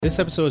This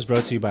episode is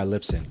brought to you by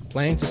Libsyn.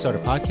 Planning to start a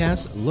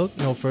podcast? Look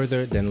no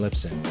further than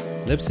Libsyn.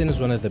 Libsyn is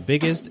one of the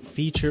biggest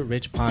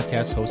feature-rich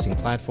podcast hosting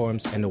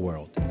platforms in the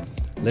world.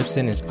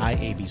 Libsyn is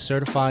IAB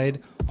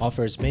certified,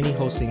 offers many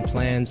hosting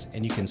plans,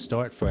 and you can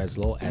start for as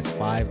low as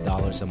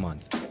 $5 a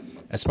month.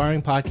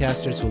 Aspiring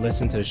podcasters who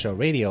listen to the show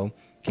radio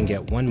can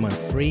get 1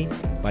 month free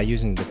by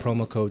using the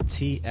promo code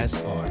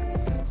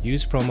TSR.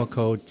 Use promo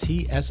code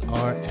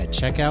TSR at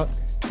checkout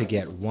to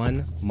get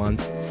 1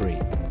 month free.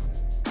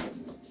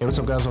 Hey, what's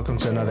up, guys? Welcome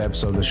to another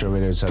episode of the show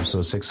radio. It's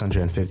episode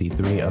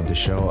 653 of the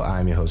show.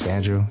 I'm your host,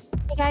 Andrew.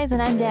 Hey, guys,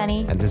 and I'm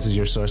Danny. And this is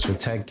your source for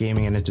tech,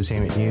 gaming, and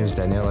entertainment news.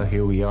 Daniela,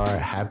 here we are.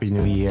 Happy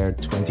New Year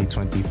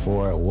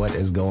 2024. What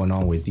is going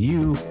on with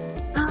you?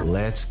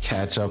 Let's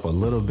catch up a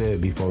little bit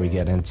before we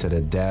get into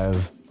the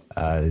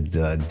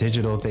the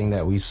digital thing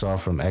that we saw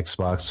from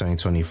Xbox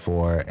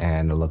 2024,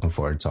 and we're looking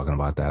forward to talking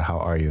about that. How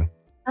are you?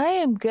 I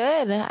am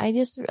good. I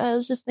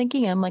was just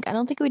thinking, I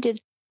don't think we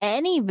did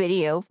any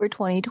video for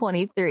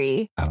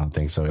 2023. I don't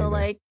think so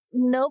either.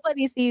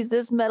 Nobody sees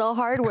this metal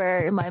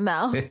hardware in my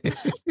mouth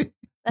that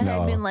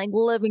I've been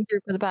living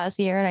through for the past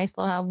year, and I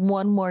still have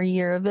one more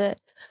year of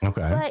it. Okay.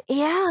 But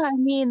yeah,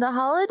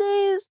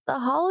 the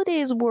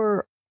holidays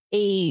were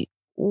a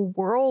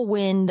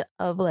whirlwind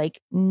of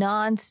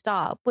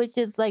nonstop, which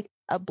is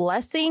a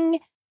blessing,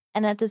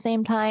 and at the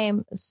same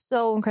time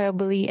so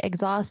incredibly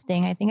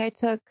exhausting. I think I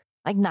took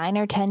 9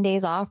 or 10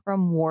 days off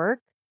from work,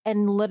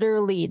 and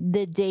literally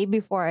the day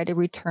before I had to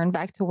return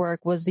back to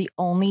work was the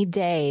only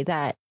day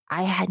that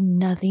I had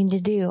nothing to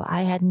do.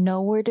 I had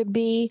nowhere to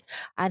be.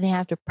 I didn't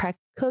have to prep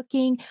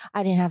cooking.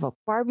 I didn't have a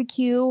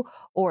barbecue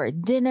or a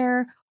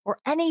dinner or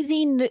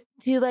anything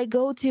to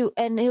go to.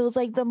 And it was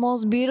the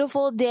most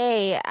beautiful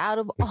day out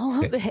of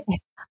all of it.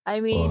 I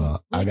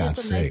got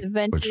sick,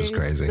 which was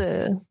crazy.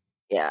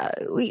 Yeah,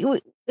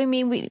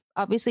 we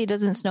obviously it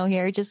doesn't snow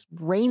here. It just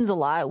rains a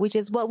lot, which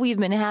is what we've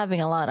been having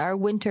a lot. Our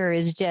winter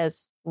is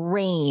just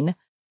rain,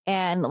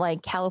 and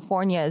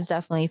California is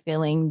definitely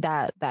feeling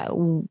that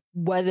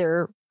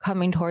weather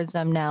coming towards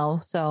them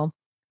now. So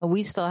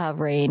we still have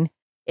rain.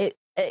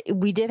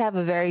 We did have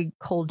a very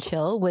cold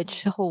chill,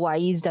 which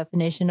Hawaii's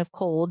definition of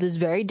cold is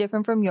very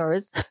different from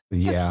yours.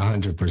 Yeah,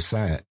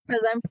 100%.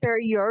 Because I'm sure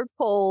your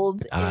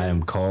cold. I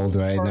am cold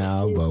right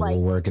now, but we're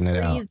working it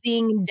out.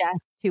 Freezing death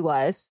to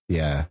us.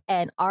 Yeah.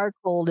 And our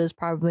cold is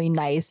probably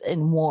nice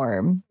and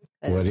warm.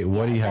 What do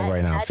you have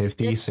right now?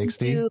 50,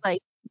 60?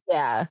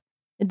 Yeah.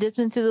 It dips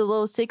into the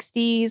low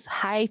 60s,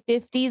 high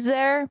 50s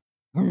there.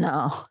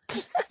 No.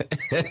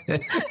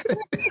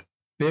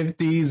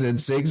 50s and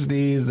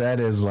 60s.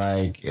 That is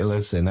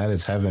listen, that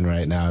is heaven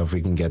right now if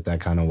we can get that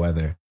kind of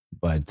weather.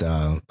 But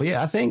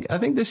yeah, I think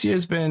this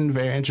year's been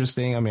very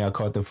interesting. I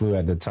caught the flu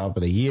at the top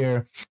of the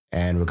year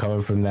and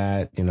recovered from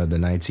that. The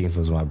 19th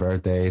was my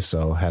birthday,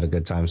 so had a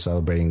good time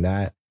celebrating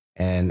that.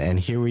 And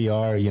here we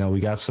are. We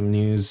got some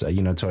news,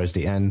 towards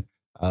the end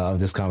of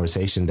this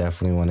conversation.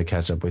 Definitely want to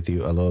catch up with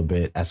you a little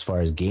bit as far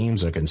as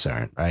games are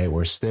concerned, right?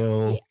 We're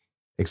still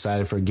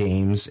excited for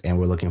games, and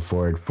we're looking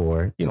forward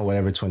for,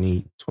 whatever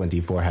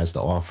 2024 has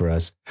to offer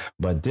us.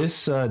 But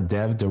this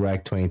Dev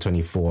Direct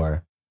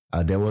 2024,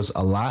 there was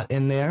a lot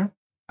in there.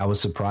 I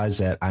was surprised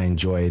that I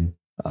enjoyed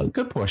a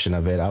good portion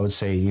of it. I would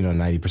say,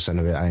 90%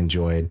 of it I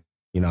enjoyed.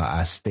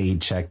 I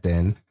stayed checked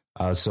in.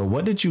 So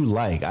what did you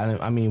like?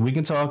 We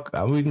can talk,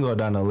 we can go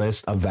down the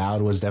list.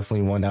 Avowed was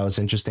definitely one that was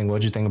interesting.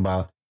 What did you think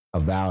about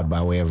Avowed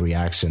by way of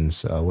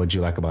reactions? What did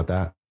you like about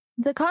that?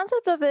 The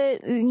concept of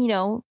it,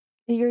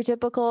 your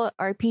typical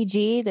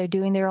RPG, they're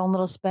doing their own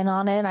little spin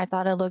on it. I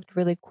thought it looked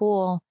really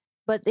cool.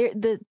 But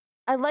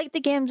I like the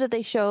games that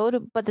they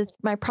showed, but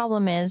my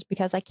problem is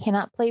because I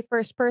cannot play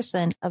first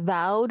person.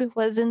 Avowed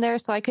was in there,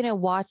 so I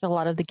couldn't watch a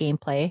lot of the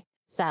gameplay,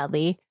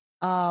 sadly.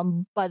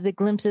 But the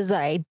glimpses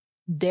that I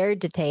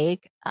dared to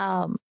take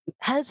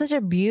had such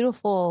a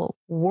beautiful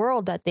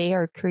world that they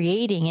are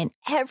creating, and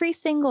every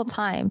single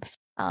time.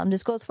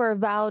 This goes for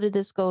Avowed.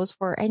 This goes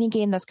for any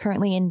game that's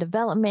currently in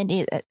development,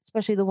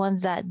 especially the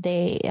ones that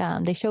they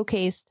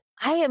showcased.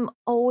 I am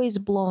always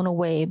blown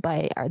away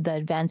by the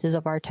advances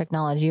of our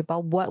technology,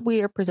 about what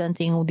we are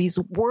presenting, these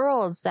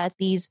worlds that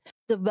these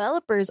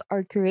developers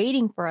are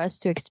creating for us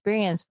to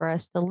experience, for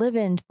us to live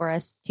in, for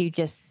us to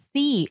just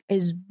see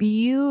is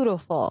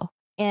beautiful.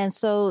 And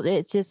so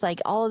it's just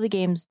all of the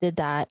games did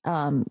that.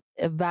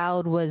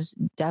 Avowed was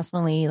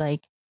definitely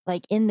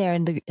in there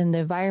in the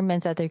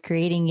environments that they're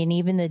creating, and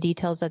even the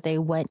details that they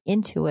went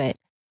into it.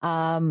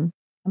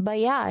 But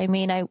yeah,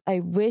 I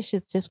wish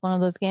it's just one of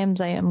those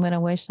games I'm going to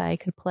wish I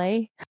could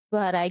play,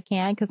 but I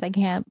can't, because I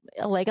can't,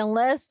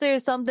 unless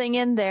there's something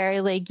in there,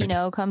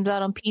 comes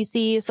out on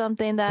PC or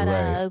something that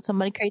right.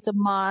 Somebody creates a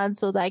mod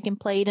so that I can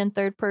play it in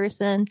third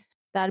person.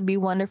 That'd be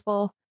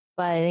wonderful.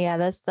 But yeah,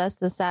 that's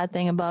the sad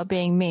thing about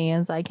being me,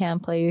 is I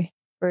can't play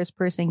first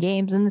person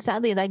games. And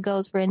sadly, that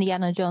goes for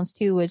Indiana Jones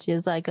 2, which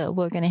is we're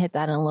going to hit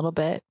that in a little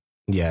bit.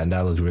 Yeah, and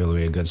that looked really,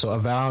 really good. So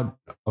Avowed,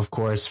 of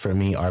course, for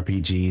me,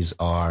 RPGs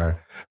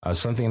are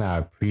something I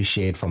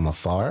appreciate from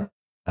afar.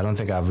 I don't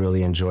think I've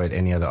really enjoyed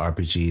any other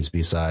RPGs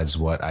besides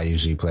what I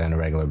usually play on a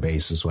regular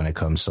basis when it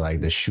comes to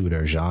like the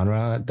shooter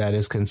genre that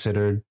is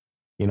considered,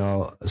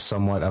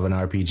 somewhat of an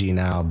RPG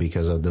now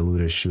because of the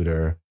looter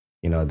shooter,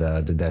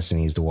 the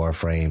Destinies, the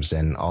Warframes,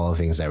 and all the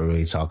things that we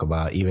really talk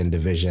about. Even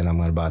Division, I'm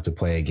about to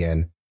play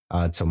again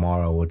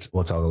tomorrow.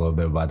 We'll talk a little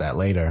bit about that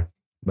later.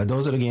 But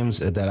those are the games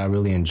that I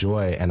really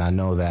enjoy, and I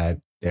know that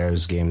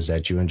there's games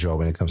that you enjoy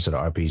when it comes to the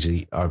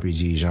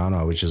RPG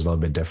genre, which is a little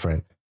bit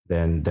different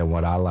than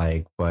what I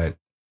like. But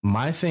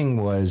my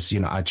thing was,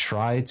 I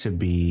try to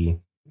be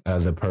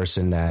the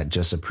person that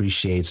just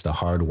appreciates the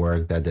hard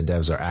work that the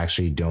devs are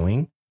actually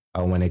doing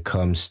when it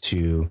comes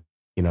to,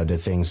 the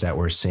things that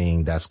we're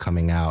seeing that's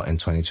coming out in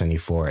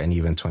 2024 and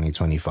even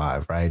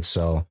 2025, right?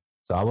 So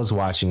I was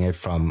watching it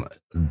from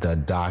the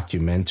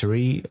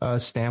documentary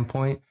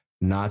standpoint,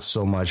 not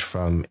so much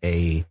from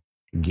a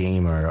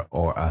gamer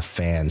or a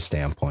fan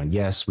standpoint.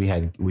 Yes, we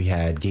had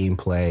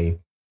gameplay,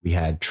 we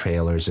had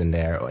trailers in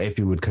there, if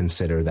you would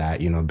consider that,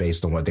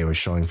 based on what they were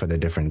showing for the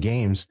different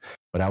games.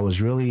 But I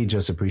was really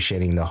just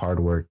appreciating the hard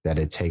work that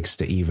it takes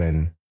to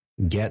even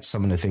get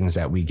some of the things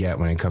that we get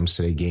when it comes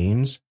to the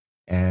games.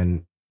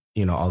 And,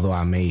 although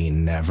I may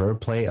never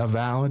play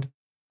Avowed,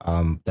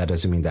 that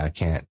doesn't mean that I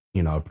can't,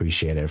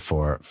 appreciate it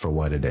for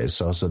what it is.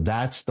 So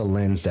that's the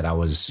lens that I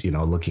was,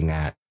 looking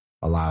at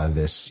a lot of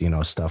this,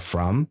 stuff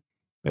from,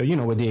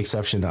 with the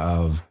exception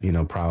of,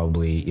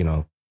 probably,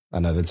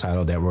 another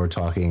title that we're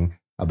talking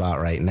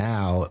about right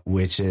now,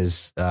 which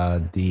is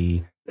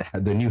the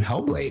new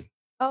Hellblade.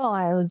 Oh,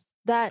 I was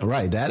that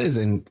right. That is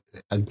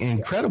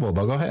incredible.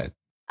 But go ahead.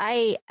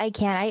 I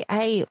can't.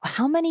 I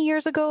how many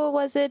years ago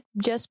was it?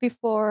 Just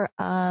before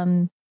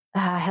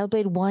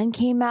Hellblade 1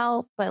 came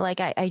out, but like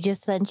I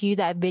just sent you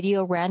that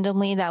video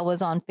randomly that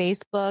was on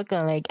Facebook,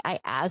 and like I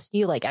asked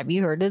you, like, have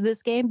you heard of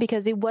this game?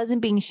 Because it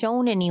wasn't being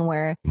shown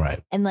anywhere.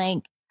 Right. And like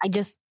I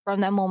just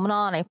from that moment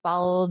on, I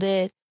followed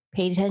it,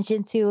 paid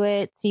attention to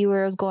it, see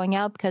where it was going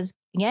out, because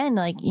again,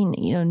 like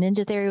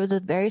Ninja Theory was a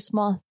very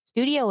small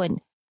studio, and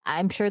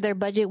I'm sure their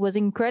budget was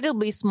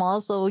incredibly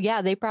small. So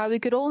yeah, they probably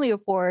could only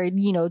afford,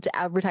 to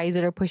advertise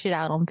it or push it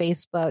out on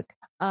Facebook.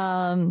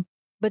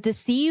 But to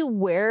see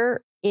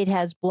where it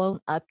has blown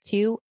up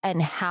to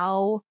and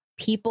how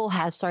people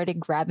have started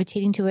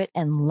gravitating to it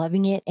and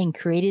loving it and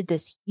created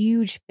this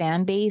huge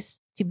fan base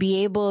to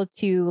be able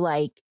to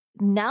like,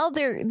 now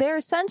they're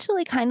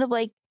essentially kind of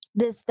like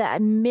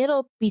that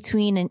middle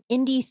between an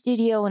indie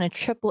studio and a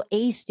triple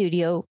A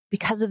studio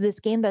because of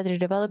this game that they're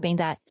developing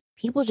that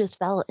people just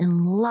fell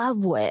in love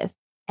with.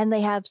 And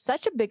they have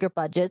such a bigger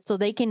budget, so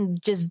they can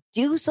just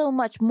do so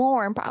much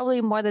more, and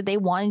probably more that they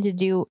wanted to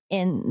do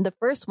in the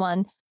first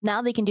one.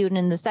 Now they can do it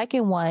in the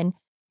second one.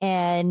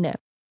 And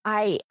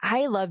I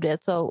loved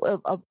it. So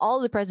of all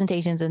the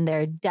presentations in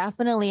there,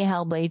 definitely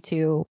Hellblade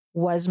 2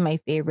 was my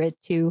favorite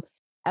too.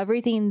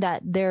 Everything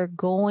that they're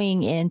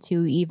going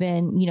into,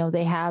 even,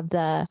 they have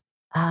the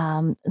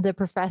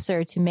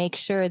professor to make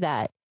sure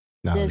that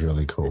was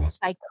really cool.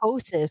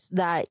 Psychosis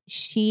that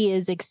she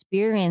is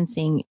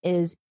experiencing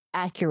is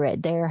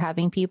accurate. They're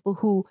having people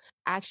who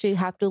actually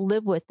have to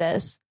live with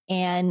this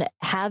and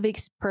have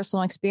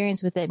personal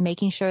experience with it,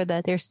 making sure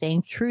that they're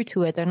staying true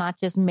to it. They're not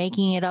just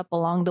making it up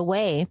along the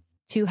way,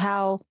 to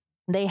how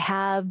they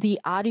have the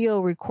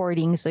audio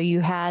recording. So you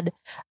had,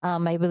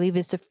 I believe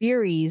it's the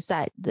Furies,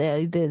 that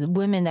the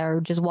women that are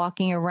just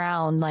walking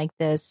around like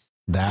this.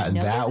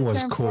 That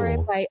was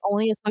cool. I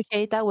only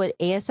associate that with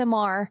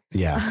ASMR.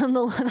 Yeah. On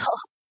the little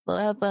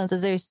headphones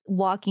as they're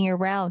walking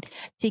around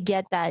to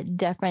get that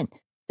different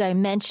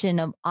dimension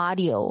of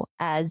audio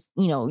as,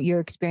 you're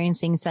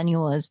experiencing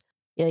Senua's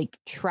like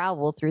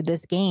travel through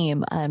this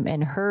game,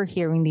 and her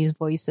hearing these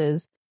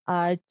voices,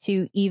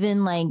 to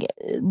even like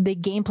the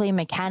gameplay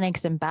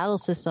mechanics and battle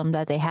system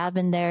that they have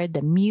in there,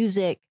 the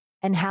music,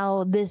 and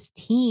how this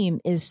team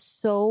is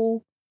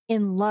so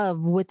in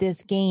love with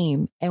this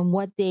game and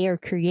what they are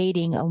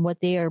creating and what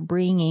they are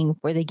bringing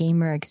for the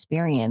gamer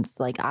experience.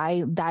 Like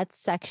that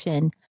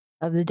section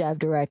of the Dev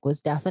Direct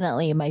was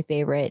definitely my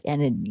favorite.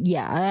 And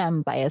I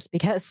am biased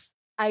because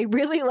I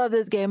really love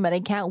this game and I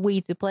can't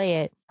wait to play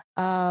it.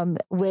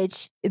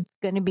 Which it's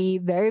going to be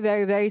very,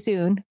 very, very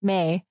soon,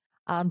 May.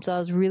 So I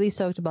was really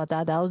stoked about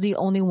that. That was the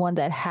only one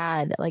that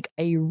had like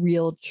a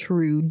real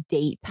true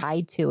date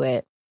tied to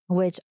it,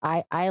 which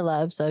I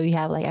love. So you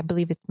have like, I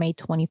believe it's May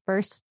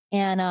 21st.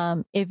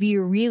 And if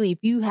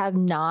you have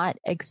not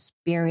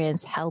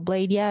experienced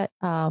Hellblade yet,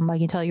 I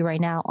can tell you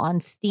right now on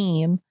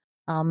Steam,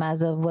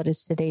 as of what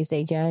is today's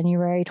date,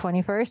 January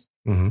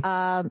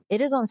 21st,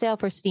 it is on sale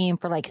for Steam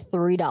for like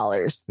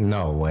 $3.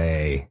 No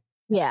way.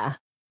 Yeah.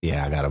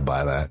 Yeah, I gotta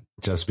buy that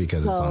just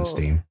because it's on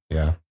Steam.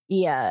 Yeah.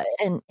 Yeah,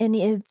 and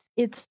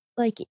it's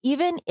like,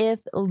 even if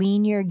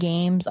linear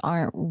games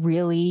aren't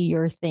really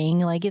your thing,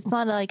 like it's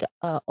not like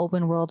a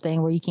open world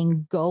thing where you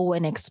can go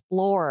and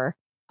explore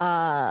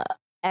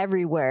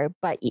everywhere.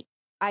 But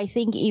I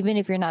think even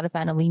if you're not a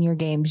fan of linear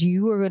games,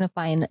 you are going to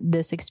find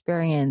this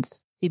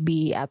experience to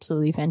be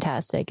absolutely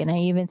fantastic. And I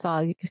even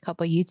saw a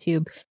couple of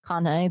YouTube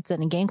comments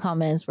and game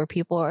comments where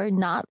people are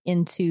not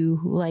into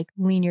like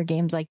linear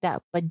games like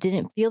that, but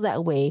didn't feel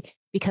that way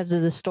because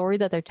of the story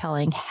that they're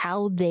telling,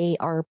 how they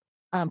are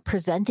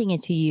presenting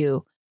it to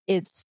you.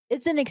 It's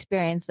an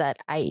experience that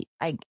I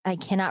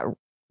cannot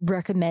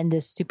recommend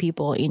this to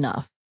people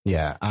enough.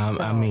 Yeah.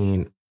 I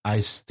mean, I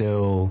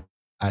still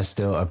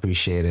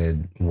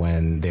appreciated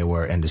when they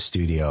were in the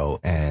studio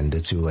and the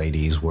two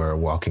ladies were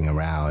walking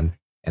around.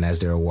 And as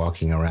they were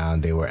walking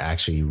around, they were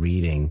actually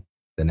reading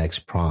the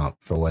next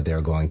prompt for what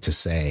they're going to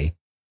say.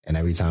 And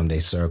every time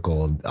they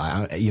circled,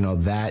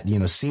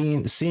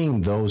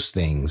 seeing those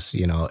things,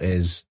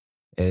 is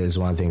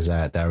one of the things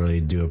that I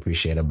really do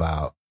appreciate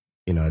about,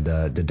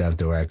 the Dev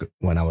Direct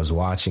when I was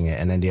watching it.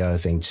 And then the other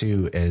thing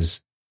too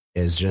is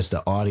just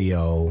the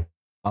audio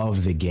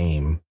of the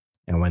game.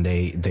 And when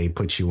they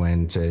put you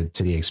into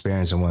the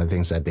experience, and one of the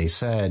things that they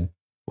said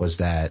was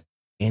that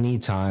any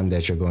time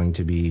that you're going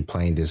to be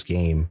playing this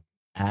game,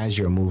 as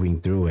you're moving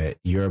through it,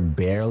 you're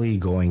barely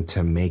going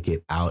to make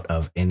it out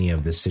of any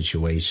of the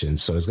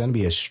situations. So it's going to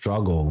be a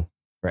struggle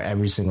for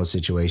every single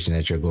situation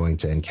that you're going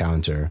to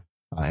encounter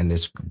in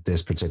this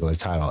particular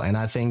title. And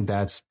I think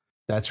that's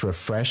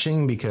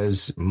refreshing,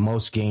 because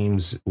most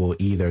games will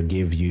either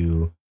give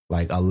you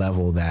like a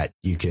level that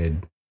you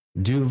could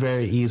do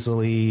very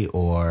easily,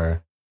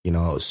 or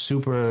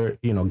super,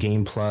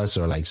 game plus,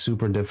 or like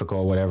super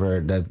difficult,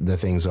 whatever the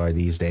things are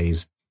these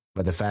days.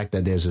 But the fact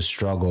that there's a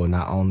struggle,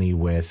 not only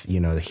with,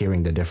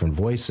 hearing the different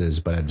voices,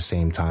 but at the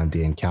same time,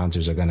 the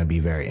encounters are going to be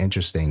very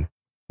interesting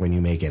when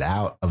you make it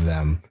out of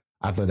them.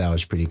 I thought that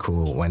was pretty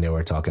cool when they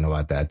were talking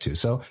about that too.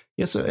 So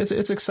yeah, so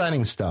it's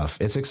exciting stuff.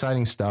 It's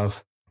exciting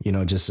stuff,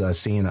 just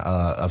seeing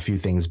a few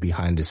things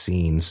behind the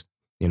scenes,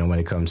 when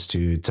it comes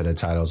to the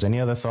titles. Any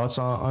other thoughts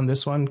on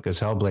this one? Because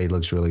Hellblade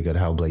looks really good.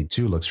 Hellblade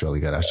 2 looks really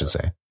good, I should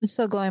say.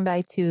 So going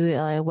back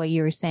to what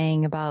you were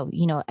saying about,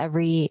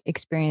 every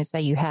experience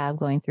that you have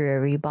going through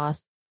every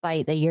boss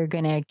fight that you're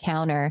going to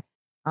encounter,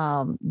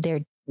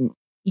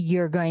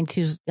 you're going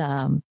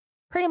to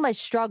pretty much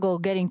struggle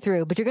getting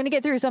through, but you're going to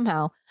get through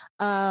somehow.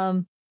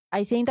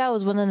 I think that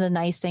was one of the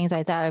nice things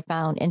I thought I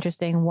found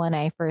interesting when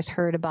I first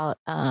heard about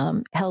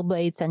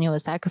Hellblade: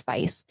 Senua's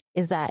Sacrifice,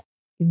 is that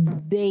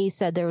they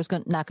said there was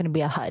not going to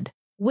be a HUD,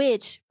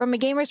 which from a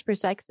gamer's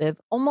perspective,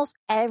 almost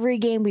every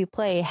game we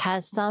play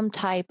has some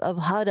type of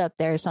HUD up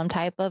there, some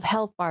type of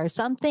health bar,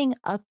 something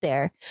up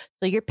there.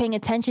 So you're paying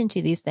attention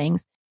to these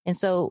things. And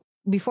so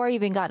before I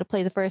even got to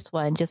play the first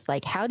one, just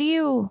like, how do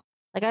you,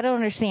 like, I don't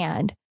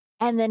understand.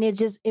 And then it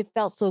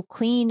felt so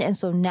clean and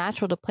so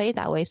natural to play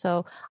that way.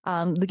 So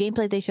the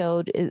gameplay they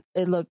showed, it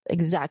looked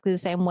exactly the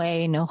same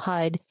way, no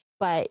HUD,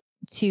 but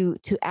to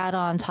add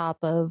on top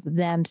of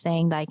them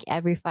saying like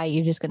every fight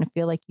you're just going to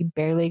feel like you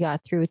barely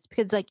got through, it's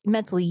because like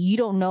mentally you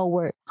don't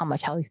know how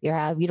much health you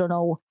have, you don't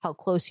know how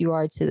close you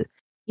are to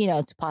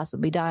to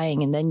possibly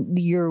dying, and then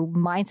your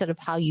mindset of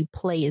how you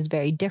play is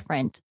very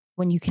different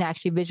when you can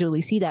actually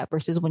visually see that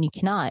versus when you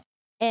cannot.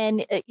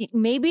 And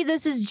maybe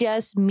this is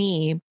just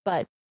me,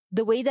 but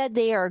the way that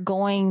they are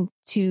going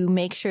to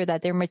make sure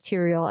that their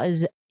material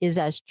is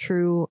as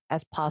true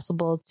as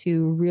possible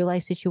to real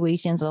life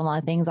situations and a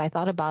lot of things, I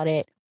thought about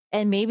it.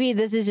 And maybe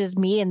this is just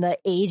me and the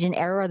age and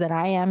era that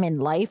I am in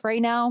life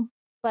right now.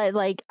 But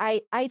like,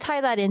 I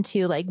tie that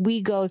into like,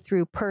 we go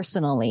through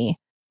personally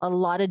a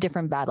lot of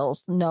different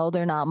battles. No,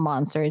 they're not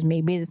monsters.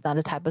 Maybe it's not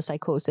a type of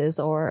psychosis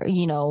or,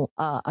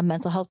 a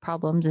mental health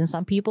problems. And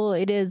some people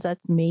it is that's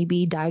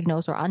maybe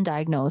diagnosed or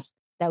undiagnosed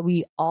that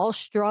we all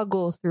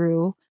struggle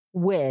through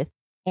with.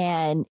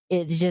 And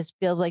it just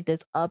feels like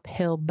this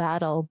uphill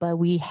battle, but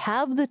we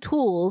have the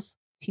tools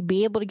to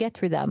be able to get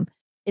through them.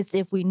 It's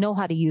if we know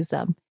how to use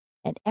them.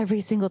 And every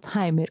single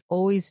time, it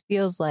always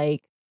feels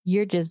like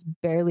you're just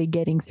barely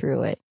getting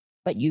through it,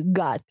 but you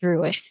got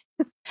through it.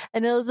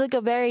 And it was like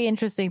a very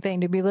interesting thing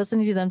to be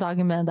listening to them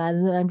talking about that.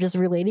 And then I'm just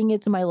relating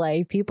it to my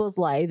life, people's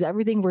lives,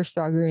 everything we're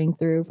struggling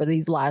through for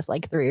these last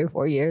like 3 or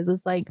 4 years.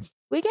 It's like,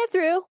 we get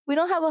through. We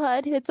don't have a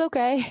HUD. It's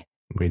okay.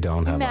 We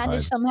don't have manage a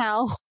HUD.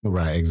 Somehow.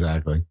 Right.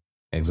 Exactly.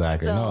 So,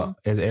 no,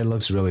 it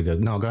looks really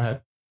good. No, go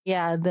ahead.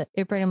 Yeah,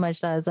 it pretty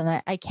much does.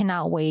 And I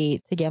cannot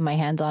wait to get my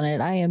hands on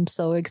it. I am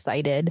so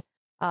excited.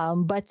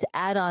 But to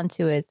add on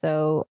to it,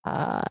 so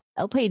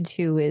Hellblade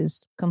 2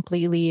 is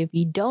completely, if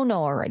you don't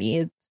know already,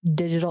 it's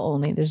digital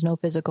only. There's no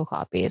physical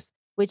copies,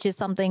 which is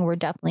something we're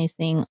definitely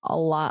seeing a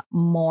lot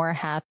more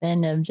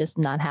happen of just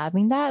not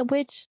having that,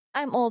 which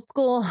I'm old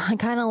school. I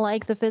kind of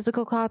like the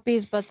physical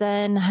copies, but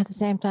then at the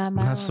same time,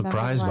 I'm not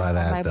surprised by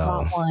that,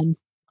 though. I'm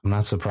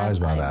not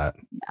surprised by that.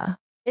 Yeah,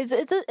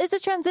 it's a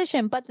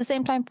transition, but at the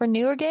same time, for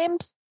newer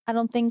games, I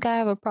don't think I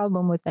have a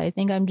problem with it. I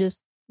think I'm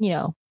just,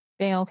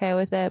 being okay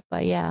with it.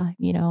 But yeah,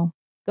 go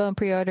and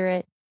pre-order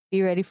it.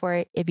 Be ready for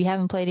it. If you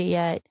haven't played it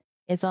yet,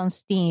 it's on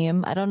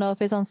Steam. I don't know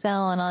if it's on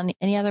sale and on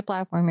any other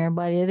platform here,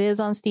 but it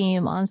is on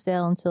Steam on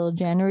sale until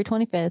January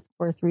 25th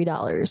for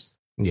 $3.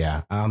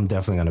 Yeah, I'm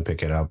definitely going to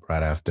pick it up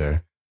right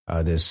after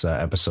this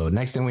episode.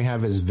 Next thing we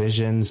have is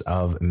Visions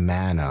of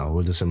Mana.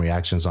 We'll do some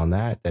reactions on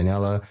that.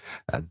 Daniela,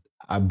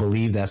 I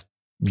believe that's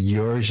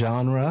your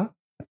genre.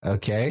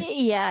 Okay.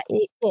 Yeah,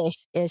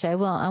 ish. I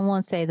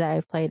won't say that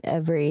I've played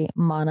every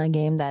mana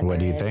game that. What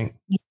do you think?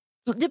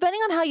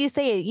 Depending on how you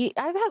say it,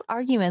 I've had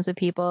arguments with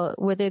people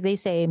whether they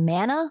say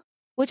mana,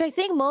 which I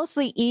think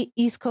mostly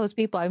East Coast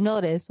people I've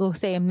noticed will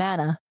say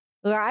mana,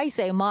 or I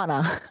say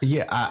mana.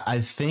 Yeah,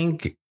 I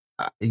think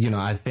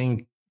I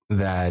think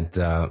that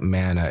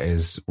mana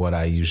is what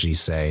I usually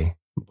say,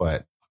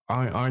 but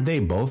aren't they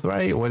both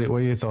right? What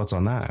are your thoughts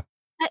on that?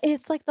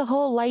 It's like the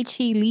whole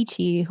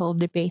lychee whole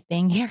debate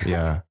thing here.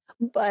 Yeah.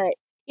 But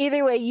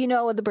either way, you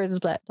know what the person's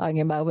talking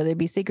about, whether it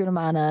be Secret of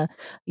Mana,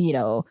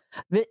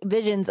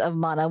 Visions of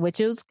Mana, which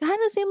it was kind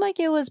of seemed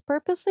like it was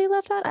purposely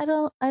left out. I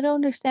don't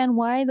understand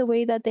why the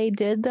way that they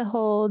did the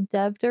whole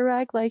dev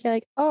direct,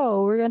 like,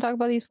 oh, we're gonna talk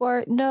about these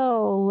four.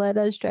 No, let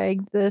us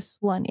drag this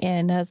one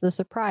in as a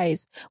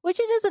surprise, which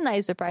it is a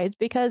nice surprise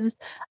because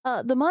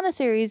the Mana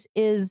series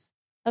is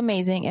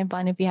amazing and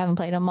fun if you haven't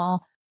played them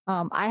all.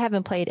 I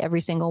haven't played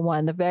every single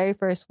one. The very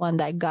first one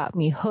that got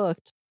me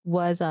hooked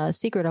was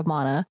Secret of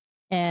Mana.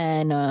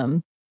 And,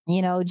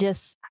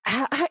 just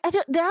I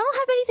don't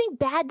have anything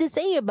bad to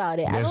say about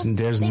it.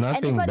 There's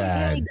nothing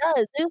bad. Really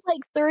does. There's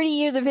like 30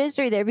 years of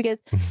history there because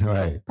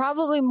right.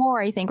 Probably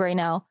more, I think, right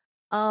now.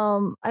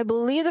 I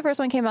believe the first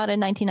one came out in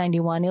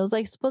 1991. It was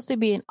like supposed to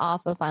be an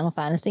off of Final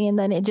Fantasy, and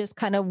then it just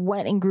kind of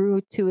went and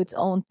grew to its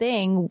own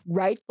thing,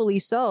 rightfully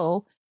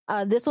so.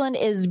 This one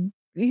is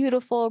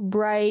beautiful,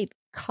 bright,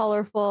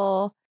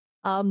 colorful.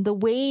 The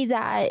way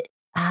that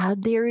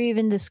they're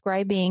even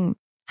describing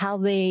how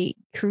they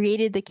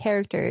created the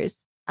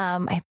characters. Oh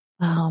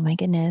my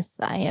goodness.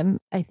 I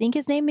think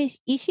his name is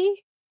Ishii.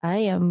 I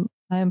am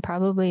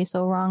probably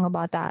so wrong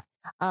about that.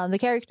 The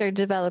character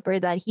developer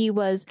that he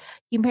a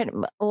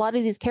lot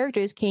of these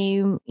characters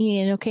came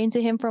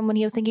to him from when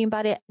he was thinking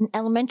about it in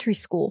elementary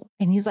school.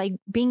 And he's like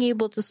being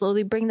able to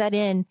slowly bring that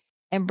in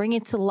and bring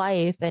it to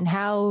life, and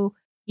how,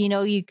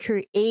 you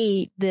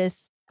create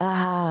this,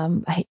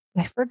 I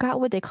forgot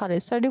what they called it.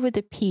 It started with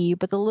a P,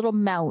 but the little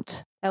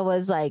mount that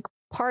was like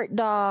part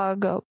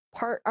dog,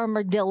 part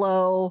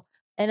armadillo.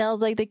 And I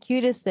was like, the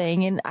cutest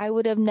thing. And I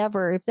would have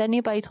never, if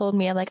anybody told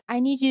me, I'm like, I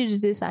need you to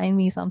design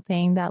me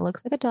something that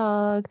looks like a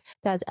dog,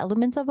 that has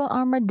elements of an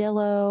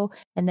armadillo,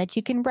 and that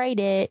you can write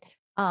it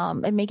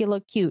and make it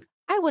look cute,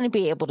 I wouldn't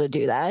be able to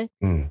do that.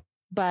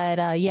 But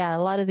a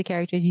lot of the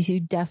characters,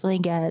 you definitely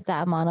get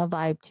that Mana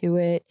vibe to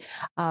it.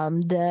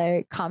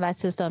 The combat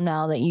system,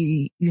 now that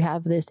you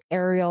have this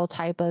aerial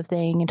type of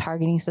thing and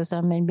targeting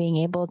system, and being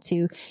able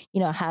to,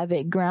 have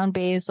it ground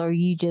based, or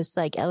you just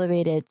like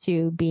elevate it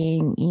to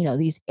being,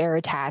 these air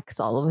attacks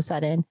all of a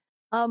sudden.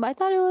 I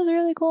thought it was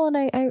really cool, and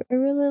I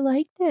really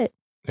liked it.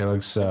 It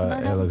looks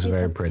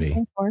very pretty.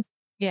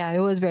 Yeah, it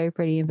was very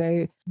pretty and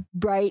very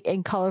bright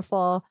and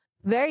colorful,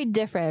 very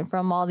different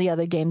from all the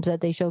other games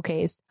that they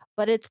showcased.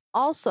 But it's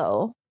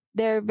also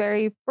their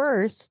very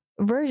first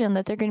version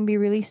that they're going to be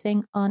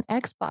releasing on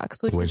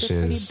Xbox, which is a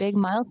pretty big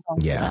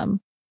milestone for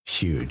them.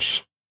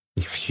 Huge.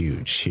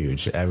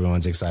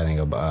 Everyone's excited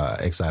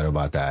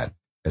about that,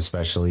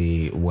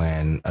 especially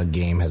when a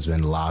game has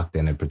been locked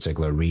in a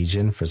particular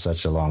region for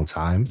such a long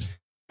time,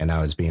 and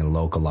now it's being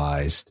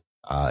localized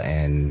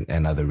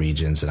in other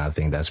regions, and I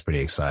think that's pretty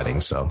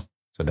exciting. So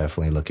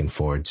definitely looking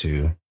forward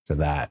to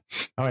that.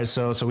 All right,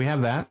 so we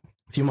have that.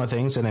 A few more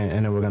things, and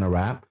then we're gonna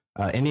wrap.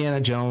 Indiana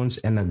Jones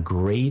and the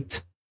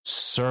Great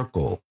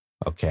Circle.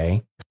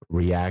 Okay,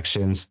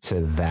 reactions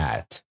to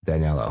that,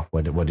 Daniela.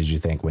 What did you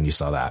think when you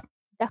saw that?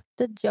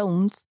 Dr.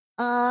 Jones.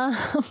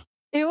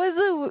 It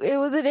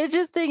was an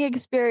interesting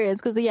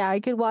experience because I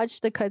could watch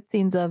the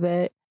cutscenes of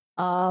it.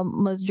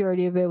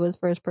 Majority of it was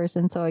first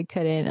person, so I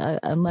couldn't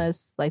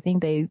unless I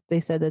think they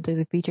said that there's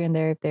a feature in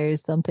there if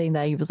there's something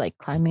that he was like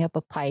climbing up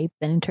a pipe,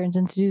 then it turns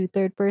into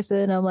third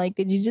person. I'm like,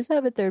 did you just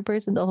have a third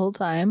person the whole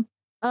time?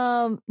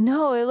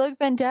 No, it looked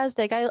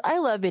fantastic. I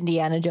love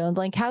Indiana Jones.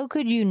 Like, how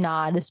could you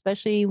not,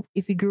 especially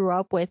if you grew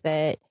up with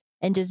it?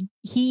 And just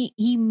he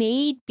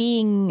made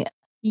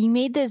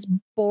this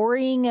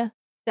boring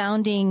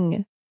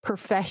sounding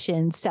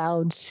profession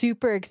sound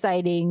super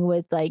exciting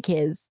with like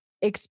his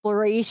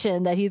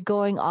exploration that he's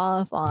going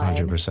off on.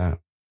 100%.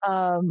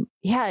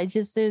 It's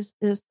just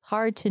it's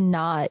hard to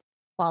not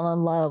fall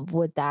in love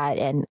with that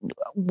and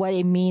what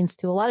it means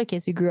to a lot of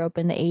kids who grew up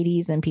in the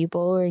 80s and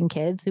people and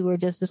kids who are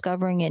just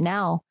discovering it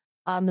now.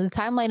 The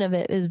timeline of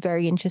it is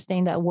very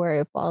interesting, that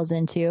where it falls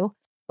into,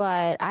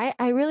 but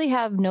I really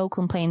have no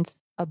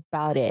complaints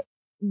about it.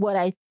 What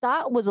I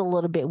thought was a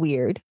little bit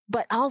weird,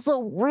 but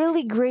also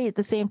really great at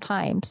the same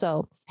time.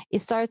 So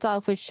it starts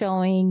off with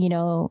showing,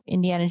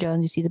 Indiana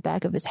Jones, you see the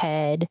back of his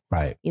head.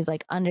 Right. He's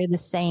like under the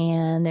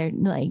sand. They're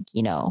like,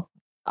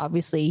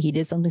 obviously he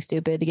did something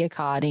stupid to get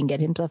caught and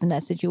get himself in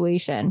that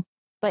situation.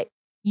 But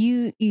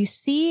you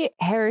see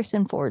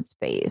Harrison Ford's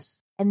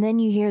face, and then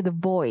you hear the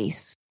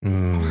voice.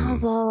 And I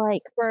was all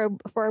like,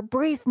 for a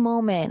brief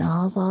moment,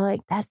 I was all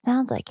like, that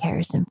sounds like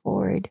Harrison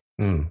Ford,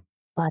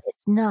 but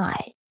it's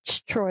not.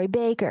 It's Troy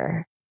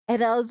Baker.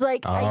 And I was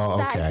like,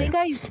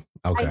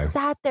 I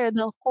sat there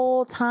the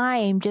whole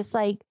time, just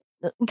like,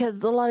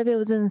 because a lot of it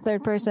was in the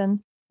third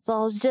person. So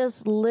I was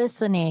just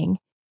listening.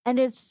 And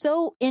it's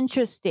so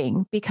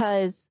interesting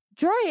because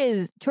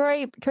Troy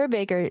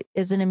Baker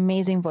is an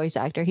amazing voice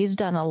actor. He's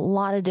done a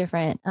lot of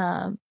different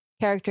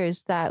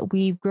characters that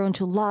we've grown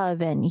to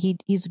love, and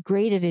he's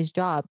great at his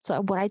job.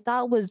 So what I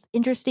thought was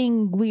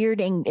interesting,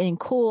 weird, and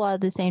cool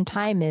at the same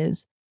time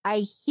is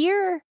I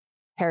hear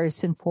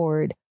Harrison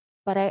Ford,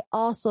 but I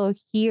also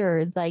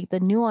hear like the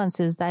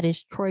nuances that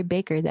is Troy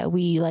Baker that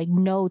we like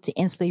know to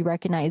instantly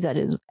recognize that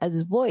as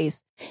his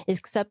voice,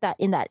 except that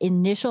in that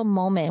initial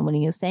moment when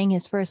he was saying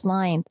his first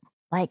line,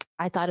 like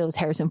I thought it was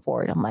Harrison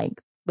Ford. I'm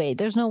like, wait,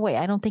 there's no way.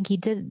 I don't think he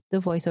did the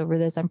voice over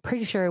this. I'm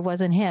pretty sure it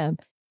wasn't him.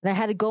 And I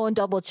had to go and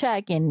double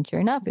check, and sure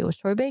enough, it was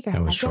Troy Baker.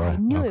 It was Troy. I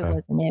knew it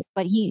wasn't it.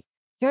 But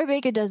Troy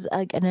Baker does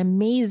like an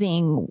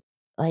amazing,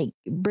 like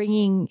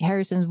bringing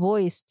Harrison's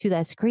voice to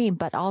that screen,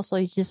 but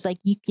also just like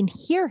you can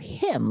hear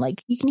him,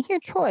 like you can hear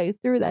Troy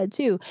through that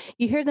too.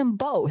 You hear them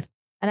both.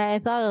 And I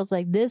thought, I was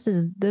like, this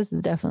is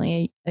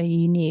definitely a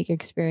unique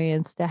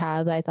experience to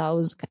have. I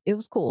thought it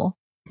was cool.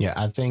 Yeah,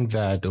 I think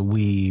that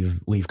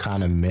we've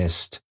kind of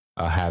missed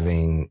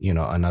having,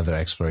 another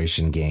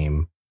exploration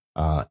game.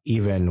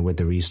 Even with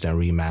the recent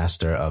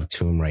remaster of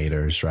Tomb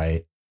Raiders,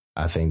 right?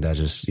 I think that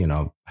just,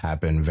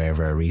 happened very,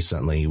 very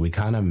recently. We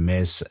kind of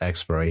miss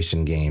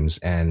exploration games,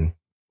 and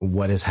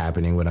what is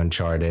happening with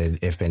Uncharted,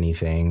 if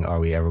anything, are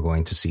we ever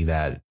going to see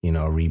that,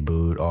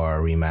 reboot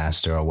or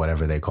remaster or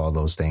whatever they call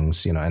those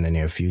things, in the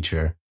near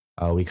future?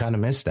 We kind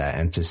of miss that.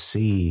 And to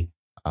see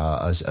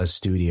a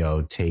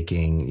studio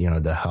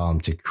taking, the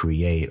helm to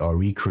create or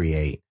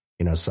recreate,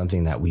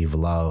 something that we've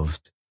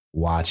loved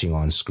watching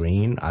on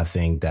screen, I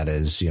think that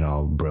is,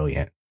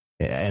 brilliant.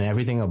 And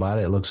everything about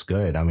it looks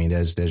good. I mean,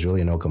 there's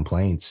really no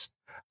complaints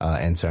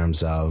in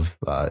terms of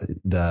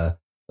the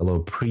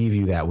little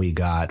preview that we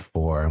got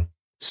for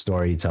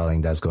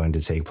storytelling that's going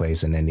to take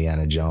place in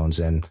Indiana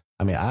Jones. And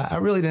I mean, I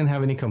really didn't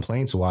have any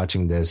complaints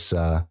watching this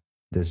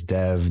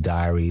dev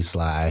diary /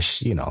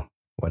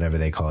 whatever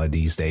they call it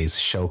these days,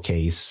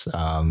 showcase,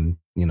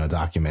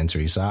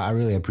 documentary. So I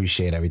really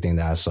appreciate everything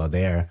that I saw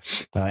there.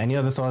 Any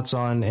other thoughts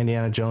on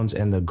Indiana Jones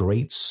and the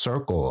Great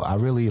Circle? I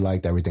really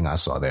liked everything I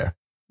saw there.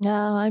 No,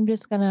 I'm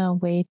just going to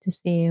wait to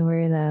see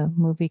where the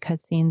movie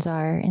cutscenes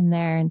are in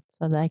there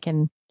so that I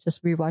can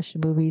just rewatch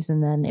the movies.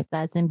 And then if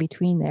that's in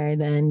between there,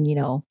 then,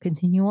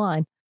 continue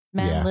on.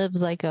 Man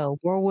lives like a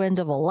whirlwind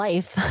of a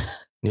life.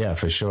 Yeah,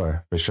 for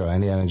sure. For sure.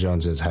 Indiana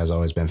Jones has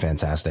always been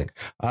fantastic.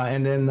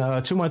 And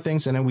then two more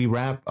things and then we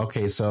wrap.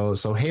 Okay, so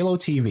Halo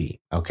TV.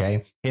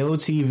 Okay. Halo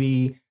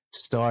TV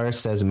star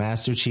says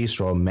Master Chief's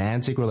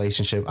romantic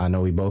relationship. I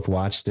know we both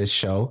watched this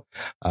show.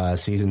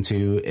 Season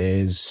 2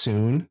 is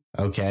soon.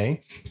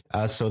 Okay.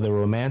 So the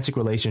romantic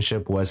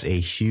relationship was a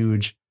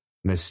huge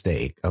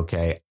mistake.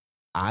 Okay.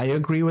 I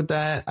agree with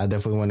that. I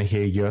definitely want to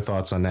hear your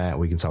thoughts on that.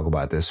 We can talk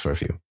about this for a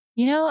few.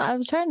 I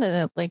was trying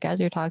to, as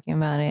you're talking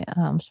about it,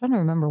 I was trying to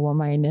remember what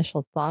my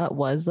initial thought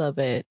was of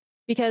it.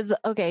 Because,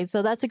 okay,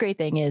 so that's a great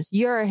thing is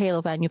you're a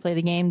Halo fan. You play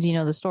the games, you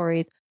know the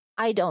stories.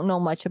 I don't know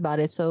much about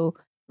it. So,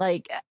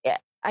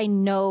 I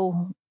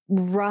know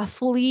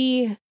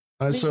roughly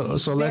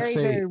so let's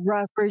say very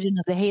rough version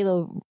of the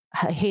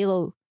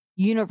Halo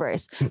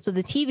universe. So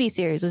the TV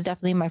series was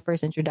definitely my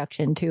first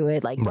introduction to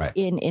it, right.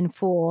 in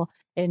full,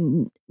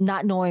 and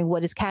not knowing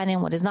what is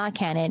canon, what is not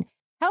canon.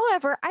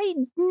 However, I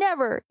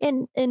never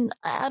in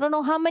I don't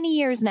know how many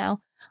years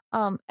now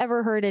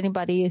ever heard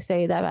anybody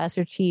say that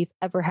Master Chief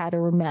ever had a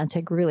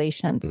romantic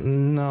relation.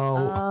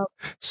 No.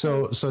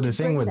 So the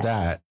thing with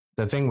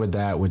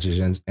that, which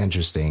is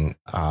interesting,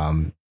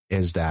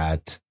 is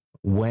that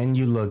when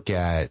you look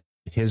at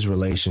his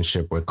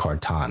relationship with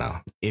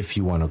Cortana, if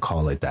you want to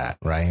call it that,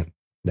 right?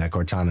 That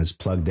Cortana is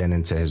plugged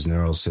into his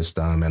neural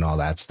system and all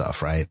that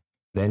stuff, right?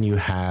 Then you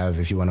have,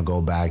 if you want to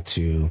go back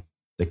to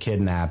the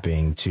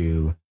kidnapping,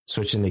 to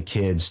switching the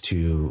kids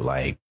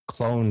to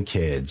clone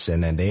kids,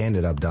 and then they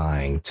ended up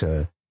dying,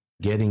 to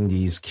getting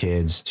these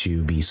kids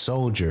to be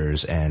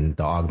soldiers and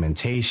the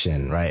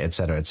augmentation, right, et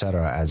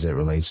cetera, as it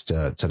relates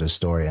to the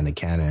story and the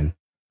canon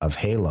of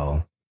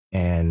Halo,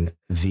 and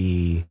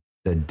the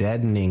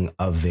deadening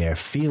of their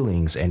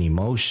feelings and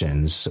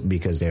emotions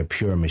because they're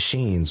pure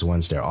machines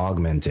once they're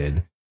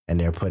augmented and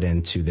they're put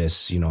into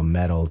this,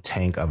 metal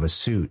tank of a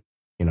suit,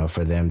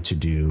 for them to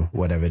do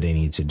whatever they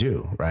need to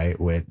do, right?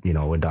 With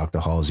Dr.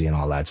 Halsey and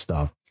all that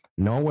stuff.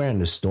 Nowhere in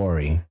the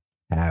story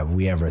have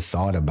we ever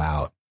thought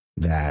about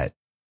that,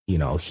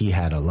 he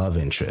had a love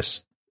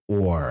interest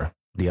or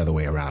the other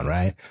way around,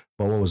 right?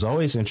 But what was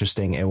always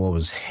interesting and what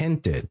was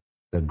hinted,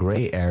 the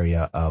gray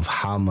area of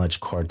how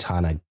much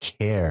Cortana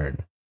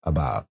cared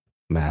about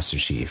Master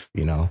Chief,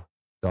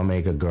 don't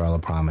make a girl a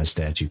promise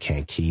that you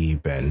can't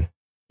keep, and,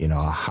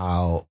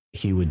 how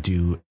he would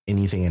do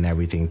anything and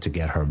everything to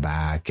get her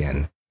back.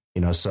 And,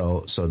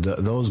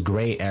 those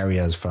gray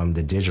areas from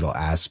the digital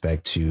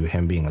aspect to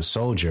him being a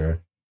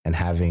soldier and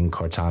having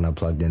Cortana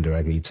plugged in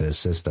directly to the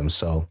system.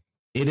 So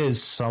it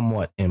is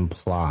somewhat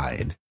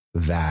implied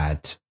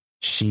that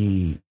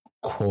she,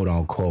 quote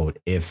unquote,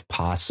 if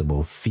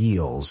possible,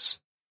 feels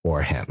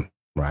for him,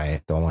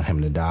 right? Don't want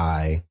him to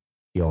die.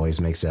 he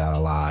always makes it out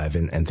alive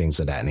and things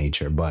of that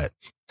nature. But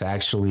to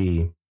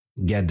actually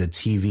get the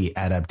TV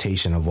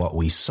adaptation of what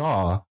we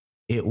saw,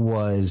 it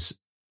was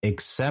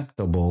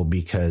acceptable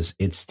because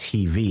it's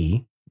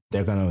TV.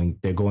 They're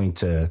going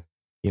to,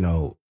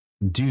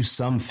 do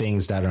some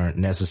things that aren't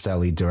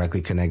necessarily directly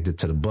connected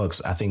to the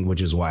books, I think,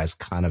 which is why it's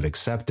kind of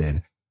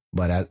accepted.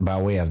 But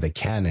by way of the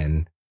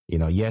canon,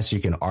 yes, you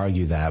can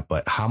argue that,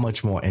 but how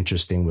much more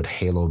interesting would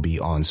Halo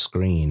be on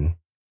screen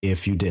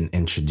if you didn't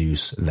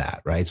introduce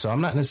that, right? So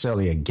I'm not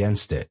necessarily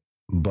against it,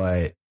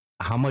 but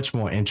how much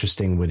more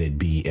interesting would it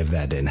be if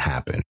that didn't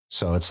happen?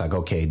 So it's like,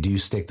 okay, do you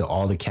stick to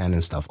all the canon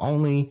stuff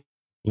only?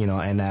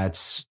 And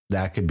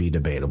that could be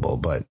debatable,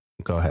 but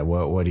go ahead.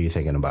 What are you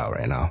thinking about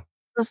right now?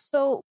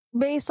 So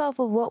based off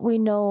of what we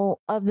know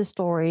of the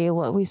story,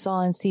 what we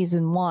saw in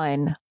season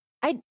 1,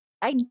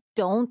 I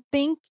don't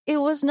think it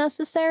was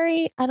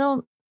necessary.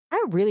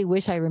 I really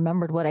wish I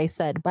remembered what I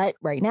said, but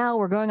right now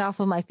we're going off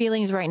of my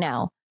feelings right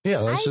now. Yeah,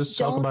 let's just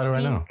talk about it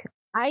right now.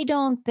 I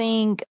don't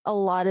think a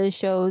lot of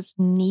shows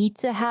need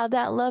to have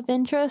that love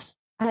interest.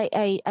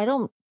 I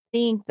don't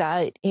think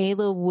that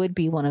Halo would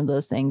be one of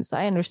those things.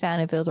 I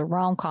understand if it was a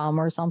rom-com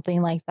or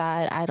something like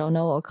that. I don't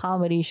know, a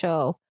comedy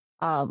show.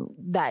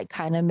 That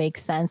kind of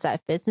makes sense,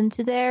 that fits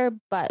into there.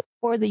 But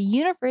for the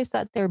universe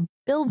that they're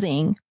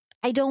building,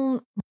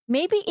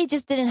 maybe it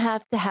just didn't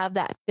have to have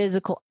that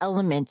physical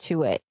element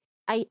to it.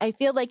 I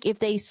feel like if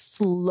they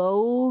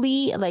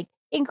slowly, like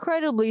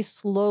incredibly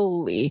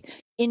slowly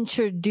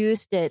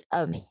introduced it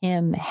of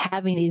him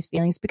having these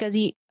feelings, because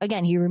he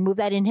removed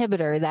that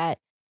inhibitor, that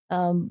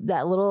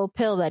little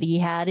pill that he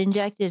had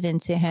injected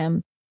into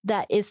him,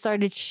 that it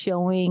started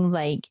showing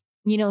like,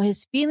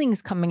 his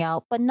feelings coming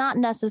out, but not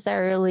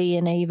necessarily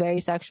in a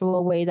very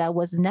sexual way that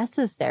was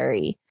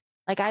necessary.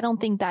 Like, I don't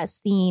think that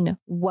scene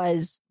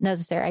was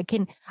necessary.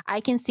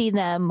 I can see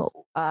them,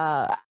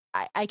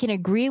 I can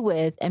agree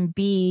with and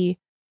be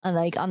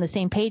like on the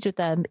same page with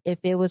them if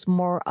it was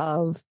more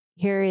of,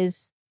 here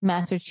is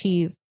Master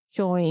Chief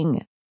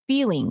showing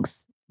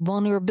feelings,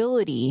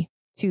 vulnerability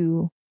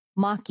to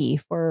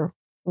Maki for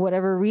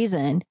whatever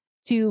reason,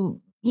 to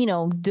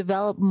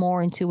develop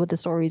more into what the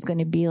story is going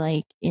to be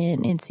like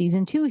in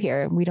season 2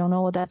 here. We don't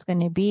know what that's going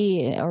to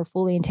be or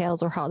fully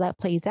entails or how that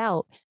plays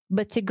out.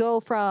 But to go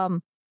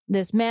from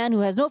this man who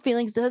has no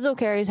feelings, has no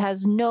cares,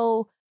 has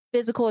no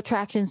physical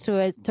attractions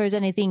towards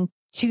anything,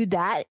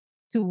 to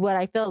what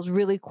I felt was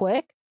really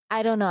quick.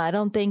 I don't know. I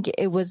don't think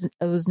it was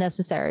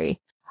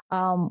necessary.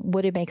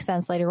 Would it make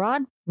sense later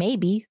on?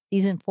 Maybe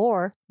season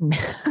 4,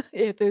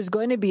 if there's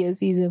going to be a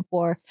season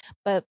 4,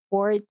 but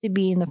for it to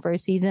be in the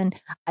first season,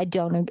 I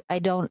don't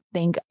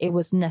think it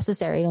was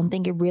necessary. I don't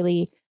think it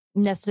really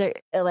necessary,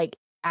 like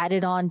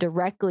added on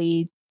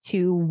directly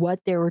to what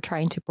they were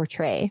trying to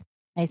portray.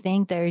 I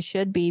think there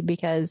should be,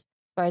 because as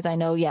far as I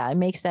know, yeah, it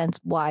makes sense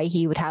why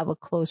he would have a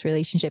close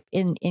relationship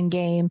in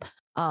game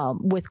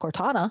with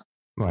Cortana.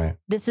 Right.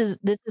 This is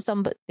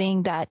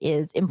something that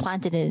is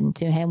implanted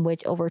into him,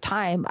 which over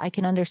time I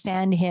can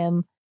understand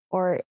him,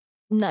 or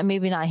not,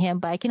 maybe not him,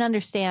 but I can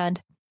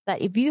understand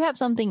that if you have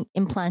something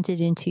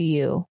implanted into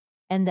you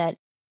and that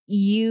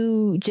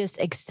you just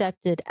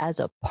accept it as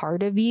a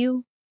part of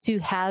you, to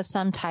have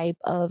some type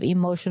of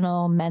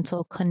emotional,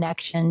 mental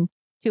connection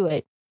to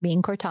it,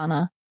 being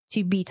Cortana,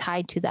 to be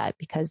tied to that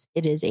because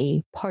it is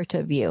a part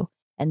of you.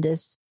 And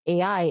this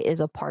AI is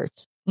a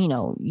part,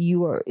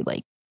 you are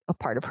like a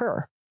part of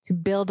her. To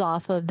build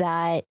off of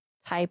that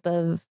type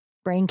of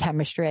brain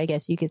chemistry, I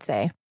guess you could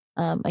say.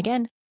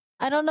 Again,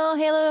 I don't know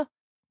Halo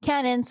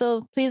canon,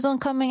 so please don't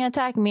come and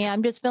attack me.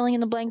 I'm just filling in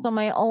the blanks on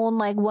my own,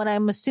 like what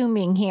I'm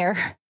assuming here.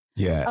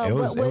 Yeah, it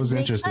was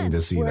interesting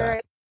to see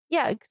that.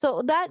 Yeah,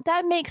 so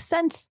that makes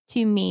sense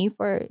to me.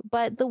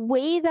 But the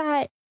way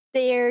that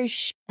they're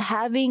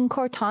having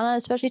Cortana,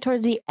 especially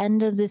towards the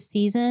end of the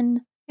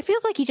season, it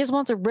feels like he just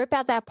wants to rip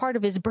out that part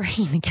of his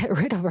brain and get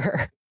rid of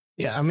her.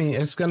 Yeah, I mean,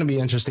 it's going to be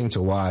interesting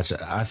to watch.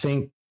 I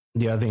think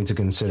the other thing to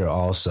consider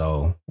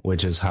also,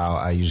 which is how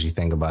I usually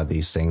think about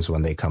these things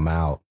when they come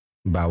out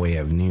by way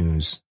of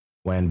news,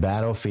 when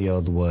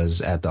Battlefield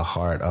was at the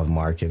heart of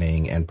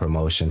marketing and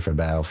promotion for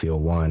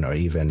Battlefield 1 or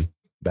even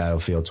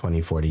Battlefield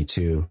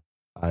 2042,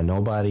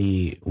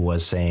 nobody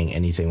was saying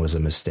anything was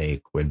a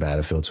mistake with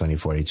Battlefield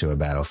 2042 or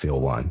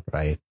Battlefield 1,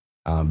 right?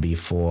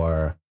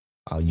 Before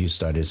you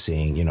started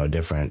seeing,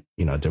 different,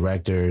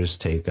 directors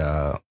take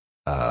a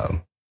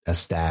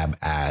stab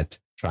at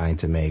trying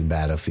to make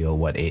Battlefield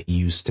what it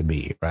used to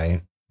be,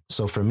 right?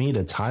 So for me,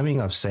 the timing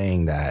of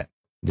saying that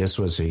this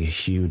was a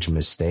huge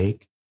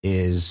mistake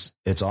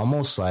it's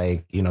almost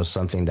like,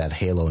 something that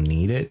Halo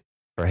needed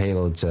for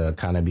Halo to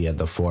kind of be at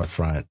the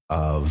forefront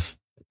of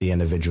the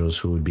individuals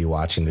who would be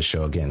watching the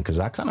show again, because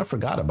I kind of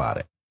forgot about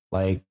it.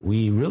 Like,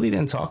 we really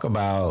didn't talk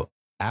about,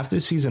 after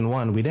season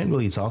 1, we didn't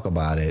really talk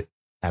about it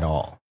at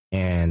all.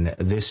 And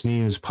this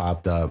news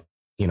popped up,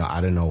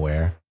 out of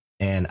nowhere.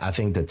 And I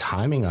think the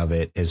timing of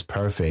it is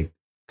perfect,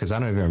 because I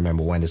don't even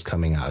remember when it's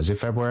coming out. Is it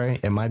February?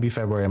 It might be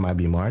February. It might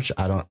be March.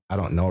 I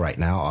don't know right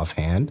now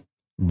offhand.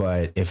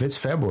 But if it's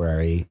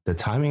February, the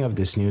timing of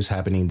this news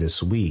happening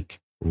this week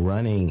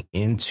running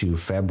into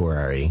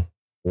February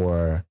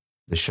for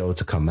the show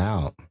to come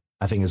out,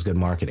 I think is good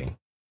marketing,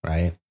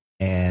 right?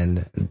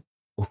 And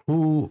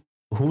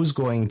who's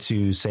going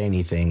to say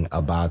anything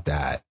about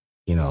that?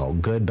 You know,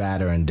 good,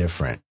 bad, or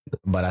indifferent.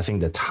 But I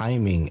think the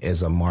timing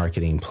is a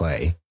marketing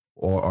play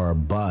or a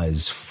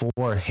buzz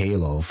for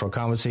Halo, for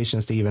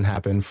conversations to even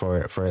happen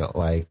for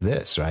like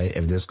this, right?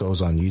 If this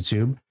goes on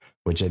YouTube,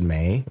 which it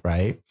may,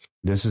 right?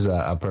 This is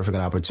a perfect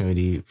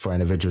opportunity for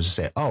individuals to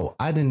say, oh,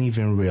 I didn't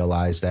even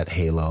realize that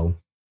Halo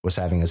was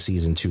having a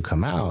season 2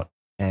 come out.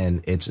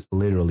 And it's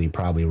literally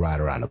probably right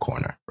around the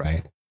corner,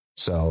 right?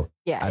 So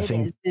yeah, I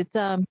think it's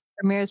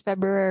premieres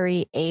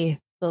February 8th.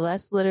 So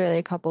that's literally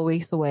a couple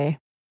weeks away.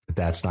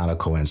 That's not a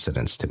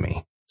coincidence to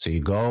me. So you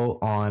go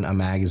on a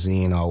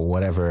magazine or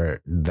whatever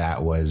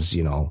that was,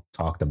 you know,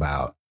 talked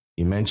about.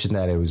 You mentioned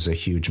that it was a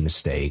huge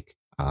mistake.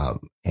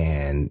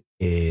 And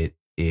it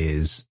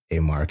is a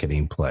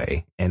marketing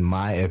play, in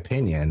my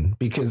opinion,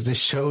 because the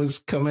show's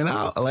coming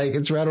out. Like,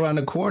 it's right around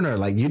the corner.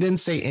 Like, you didn't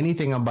say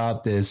anything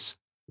about this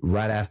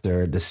right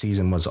after the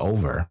season was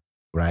over,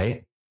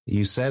 right?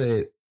 You said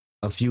it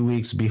a few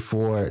weeks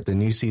before the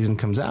new season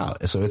comes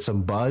out. So it's a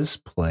buzz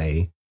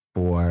play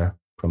for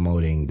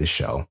promoting the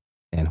show.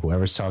 And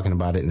whoever's talking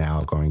about it now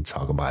are going to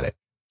talk about it.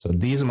 So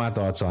these are my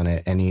thoughts on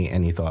it.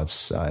 Any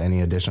thoughts,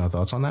 any additional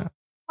thoughts on that?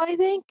 I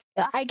think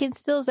I can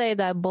still say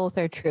that both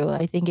are true.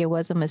 I think it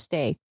was a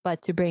mistake,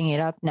 but to bring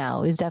it up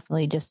now is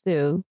definitely just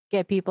to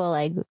get people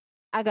like,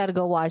 I got to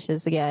go watch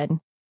this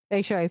again.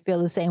 Make sure I feel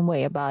the same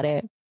way about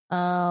it.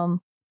 So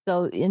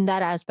in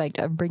that aspect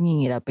of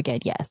bringing it up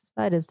again, yes,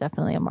 that is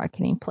definitely a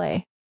marketing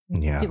play.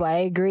 Yeah. Do I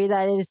agree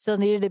that it still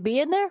needed to be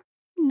in there?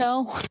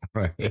 No.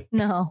 Right.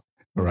 No.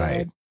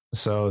 Right.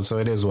 So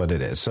it is what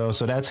it is. So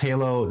that's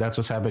Halo. That's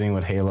what's happening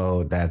with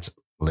Halo. That's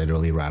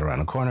literally right around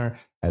the corner,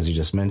 as you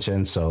just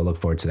mentioned. So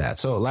look forward to that.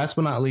 So last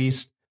but not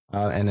least,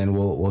 and then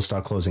we'll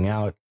start closing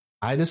out.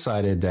 I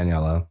decided,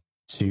 Daniela,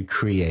 to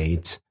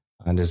create,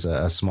 and there's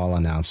a small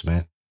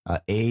announcement, a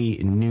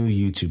new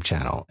YouTube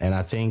channel. And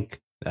I think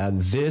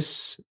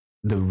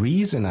the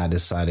reason I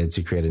decided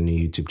to create a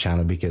new YouTube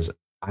channel, because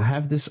I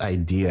have this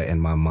idea in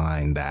my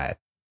mind that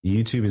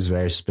YouTube is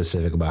very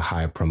specific about how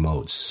it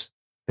promotes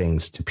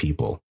things to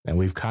people. And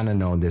we've kind of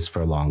known this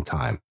for a long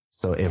time.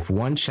 So if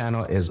one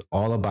channel is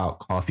all about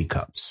coffee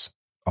cups,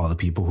 all the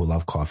people who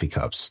love coffee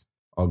cups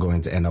are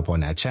going to end up on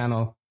that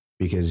channel,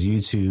 because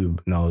YouTube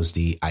knows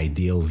the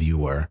ideal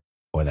viewer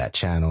for that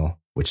channel,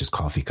 which is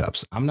coffee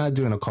cups. I'm not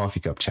doing a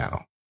coffee cup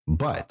channel,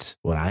 but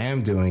what I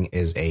am doing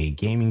is a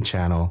gaming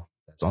channel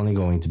that's only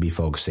going to be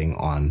focusing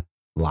on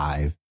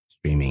live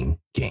streaming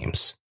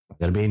games. Not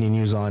going to be any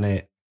news on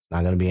it. It's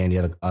not going to be any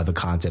other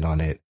content on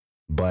it,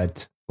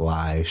 but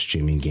live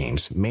streaming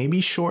games. Maybe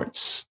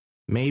shorts,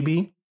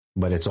 maybe,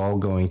 but it's all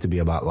going to be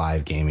about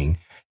live gaming.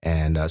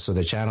 And so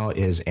the channel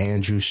is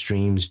Andrew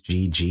Streams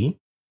GG.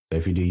 So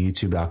if you do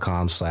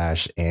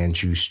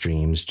youtube.com/Andrew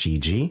Streams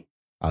GG,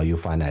 you'll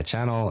find that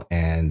channel,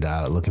 and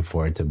looking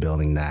forward to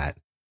building that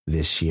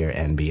this year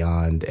and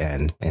beyond,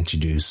 and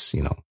introduce,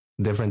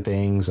 different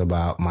things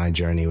about my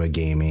journey with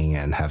gaming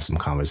and have some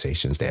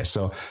conversations there.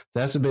 So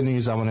that's the big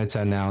news I wanted to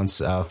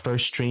announce.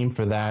 First stream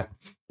for that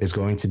is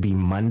going to be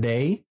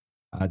Monday,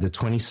 the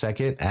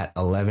 22nd at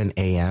 11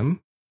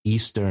 a.m.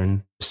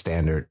 Eastern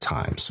Standard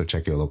Time. So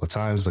check your local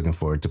times. Looking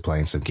forward to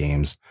playing some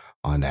games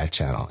on that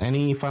channel.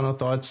 Any final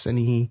thoughts?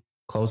 Any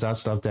closeout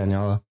stuff,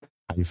 Daniela?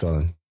 How you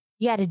feeling?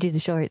 You got to do the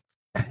shorts.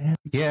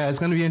 Yeah, it's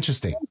going to be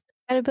interesting. You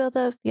got to build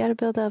up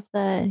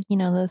the,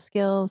 the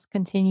skills,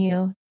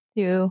 continue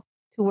to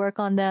work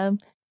on them,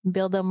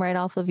 build them right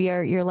off of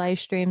your live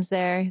streams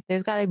there.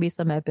 There's got to be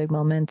some epic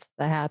moments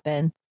that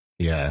happen.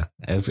 Yeah,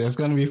 it's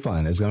going to be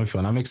fun. It's going to be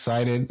fun. I'm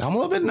excited. I'm a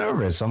little bit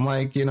nervous. I'm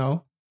like,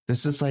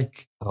 this is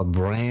like a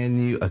brand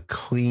new, a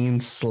clean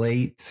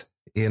slate,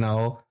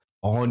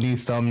 all new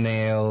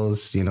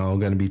thumbnails,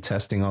 going to be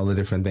testing all the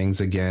different things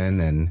again,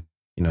 and,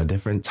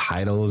 different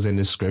titles and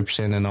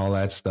description and all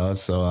that stuff.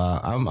 So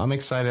I'm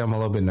excited. I'm a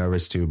little bit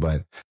nervous too,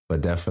 but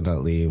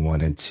definitely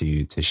wanted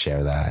to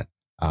share that.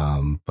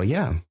 But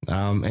yeah,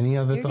 any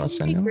other thoughts,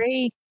 Danielle?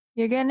 Great.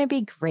 You're going to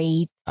be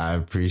great. I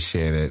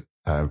appreciate it.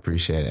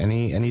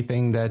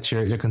 Anything that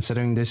you're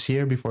considering this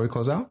year before we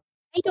close out?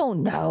 I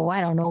don't know. I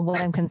don't know what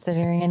I'm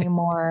considering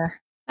anymore.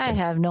 I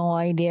have no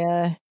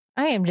idea.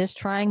 I am just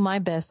trying my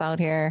best out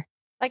here.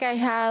 Like, I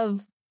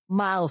have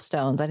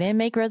milestones. I didn't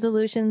make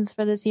resolutions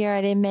for this year.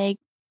 I didn't make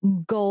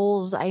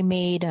goals. I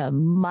made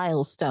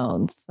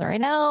milestones. Right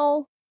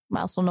now,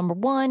 milestone number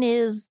 1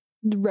 is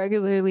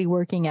regularly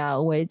working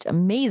out, which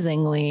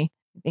amazingly,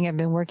 I think I've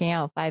been working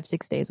out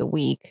 5-6 days a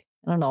week.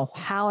 I don't know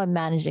how I'm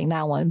managing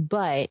that one,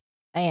 but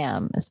I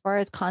am. As far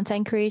as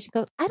content creation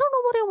goes, I don't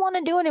know what I want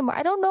to do anymore.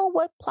 I don't know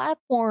what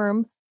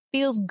platform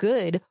feels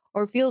good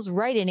or feels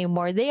right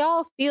anymore. They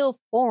all feel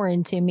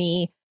foreign to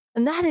me,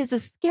 and that is a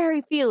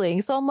scary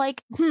feeling. So I'm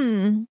like,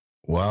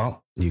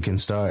 Well, you can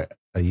start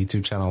a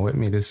YouTube channel with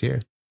me this year.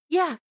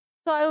 Yeah.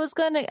 So I was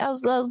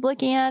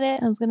looking at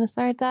it. I was gonna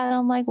start that, and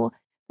I'm like, well,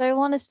 Do I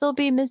want to still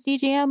be Miss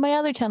DGM? My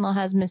other channel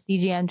has Miss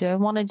DGM. Do I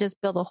want to just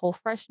build a whole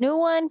fresh new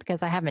one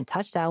because I haven't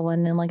touched that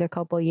one in like a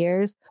couple of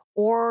years?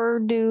 Or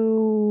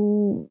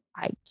do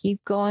I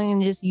keep going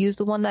and just use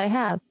the one that I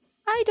have?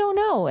 I don't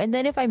know. And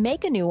then if I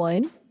make a new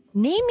one,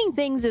 naming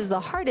things is the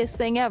hardest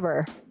thing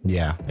ever.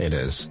 Yeah, it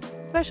is.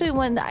 Especially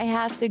when I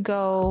have to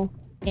go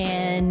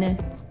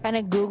and kind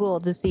of Google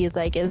to see, it's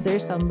like, is there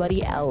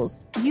somebody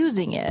else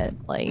using it?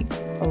 Like,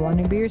 I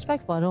want to be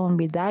respectful. I don't want to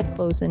be that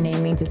close in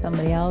naming to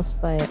somebody else,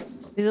 but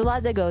there's a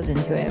lot that goes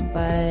into it.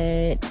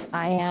 But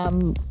I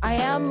am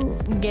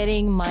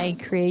getting my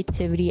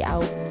creativity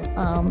out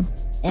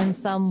in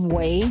some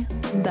way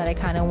that I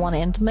kind of want to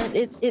implement.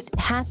 It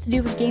has to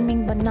do with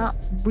gaming, but not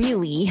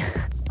really.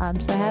 So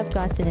I have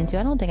gotten into,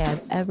 I don't think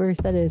I've ever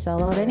said this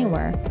out loud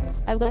anywhere.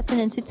 I've gotten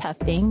into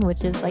tufting,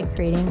 which is like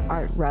creating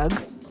art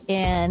rugs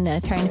and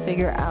trying to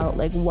figure out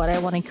like what I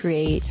want to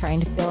create,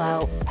 trying to fill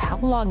out how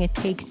long it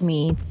takes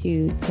me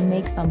to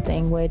make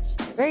something, which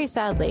very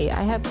sadly,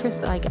 I have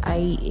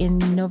in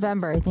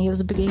November, I think it was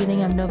the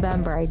beginning of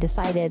November, I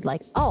decided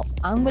like, oh,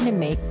 I'm going to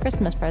make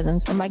Christmas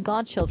presents for my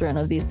godchildren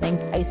of these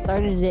things. I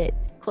started it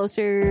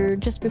closer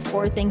just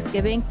before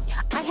Thanksgiving.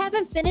 I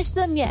haven't finished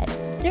them yet.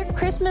 Their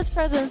Christmas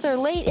presents are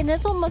late and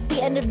it's almost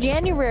the end of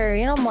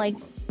January. And I'm like,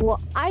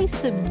 well, I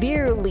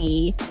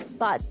severely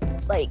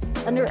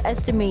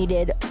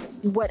underestimated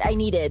what I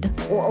needed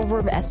or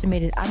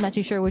overestimated. I'm not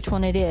too sure which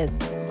one it is,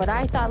 but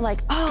I thought like,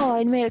 oh,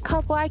 I made a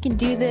couple, I can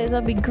do this,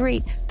 that'll be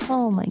great.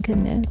 Oh my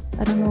goodness,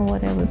 I don't know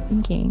what I was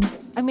thinking.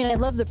 I mean, I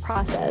love the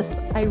process.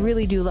 I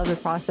really do love the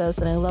process,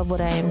 and I love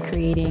what I am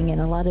creating, and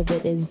a lot of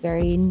it is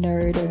very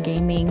nerd or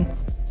gaming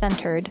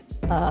centered.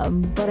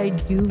 But I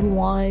do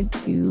want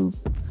to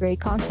create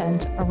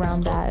content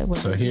around that.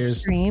 So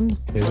here's streams,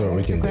 what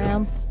we can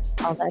do.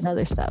 All that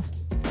other stuff.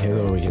 Here's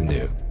what we can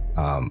do.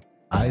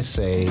 I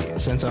say,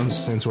 since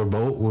we'll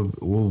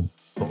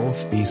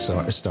both be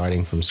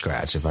starting from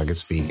scratch. If I could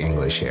speak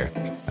English here,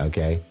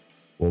 okay?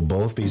 We'll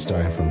both be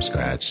starting from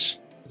scratch.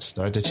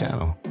 Start the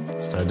channel.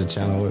 Start the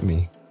channel with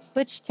me.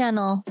 Which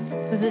channel?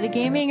 Is it a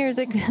gaming or is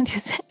it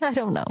just, I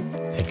don't know.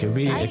 It could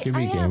be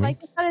gaming. I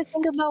just gotta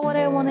think about what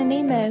I want to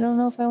name it. I don't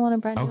know if I want to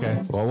brand.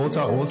 Okay. Well, we'll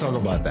talk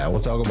about that.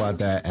 We'll talk about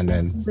that, and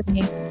then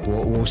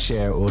we'll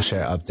share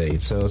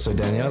updates. So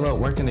Daniela,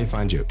 where can they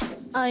find you?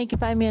 You can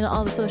find me on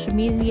all the social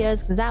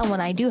medias, because that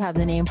one I do have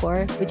the name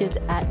for, which is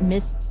at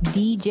Miss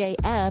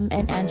DJM.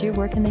 And Andrew,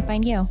 where can they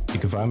find you? You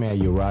can find me at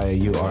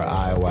Uriah,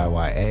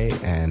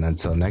 URIYYA. And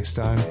until next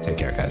time, take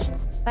care, guys.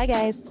 Bye,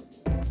 guys.